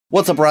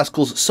What's up,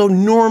 rascals? So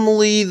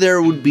normally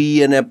there would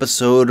be an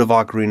episode of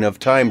Ocarina of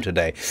Time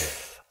today.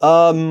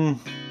 Problem.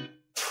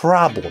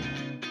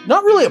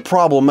 Not really a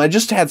problem, I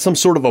just had some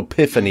sort of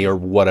epiphany or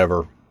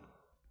whatever.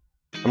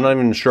 I'm not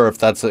even sure if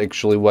that's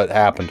actually what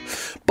happened.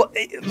 But,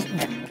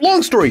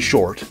 long story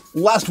short,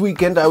 last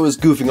weekend I was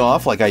goofing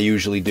off like I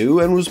usually do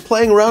and was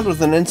playing around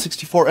with an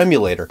N64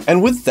 emulator.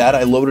 And with that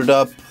I loaded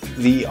up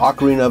the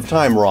Ocarina of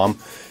Time ROM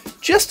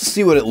just to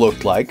see what it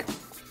looked like.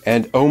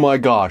 And oh my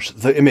gosh,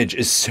 the image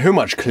is so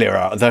much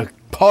clearer. The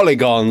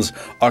polygons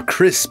are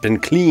crisp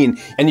and clean,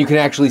 and you can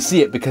actually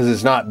see it because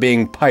it's not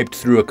being piped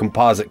through a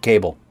composite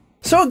cable.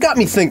 So it got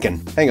me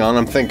thinking. Hang on,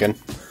 I'm thinking.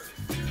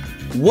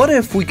 What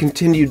if we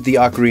continued the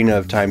Ocarina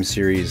of Time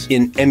series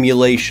in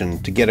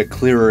emulation to get a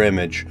clearer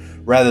image,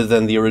 rather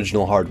than the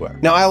original hardware?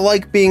 Now, I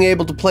like being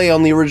able to play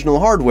on the original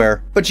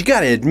hardware, but you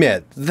gotta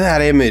admit,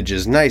 that image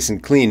is nice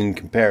and clean in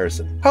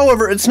comparison.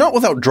 However, it's not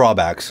without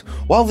drawbacks.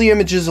 While the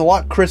image is a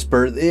lot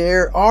crisper,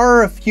 there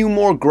are a few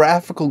more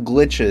graphical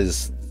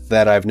glitches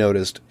that I've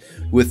noticed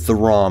with the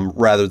ROM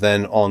rather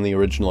than on the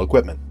original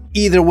equipment.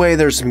 Either way,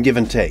 there's some give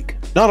and take.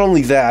 Not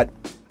only that,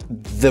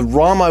 the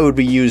ROM I would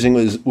be using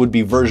would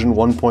be version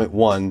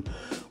 1.1,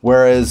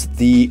 whereas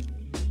the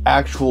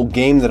actual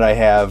game that I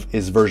have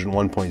is version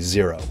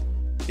 1.0,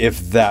 if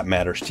that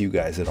matters to you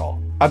guys at all.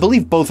 I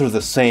believe both are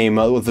the same,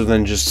 other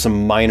than just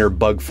some minor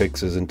bug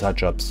fixes and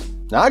touch-ups.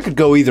 Now, I could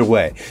go either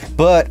way,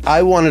 but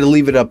I wanted to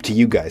leave it up to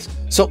you guys.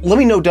 So let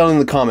me know down in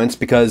the comments,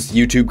 because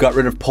YouTube got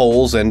rid of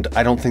polls and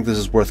I don't think this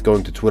is worth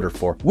going to Twitter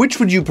for. Which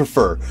would you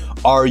prefer?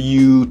 Are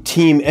you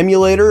team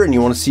emulator and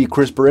you want to see a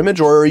crisper image,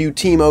 or are you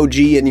team OG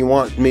and you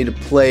want me to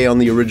play on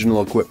the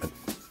original equipment?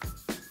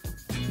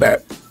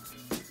 That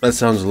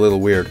sounds a little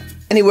weird.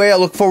 Anyway, I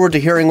look forward to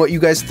hearing what you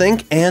guys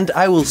think, and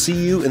I will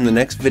see you in the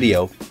next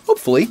video.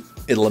 Hopefully,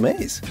 it'll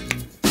amaze.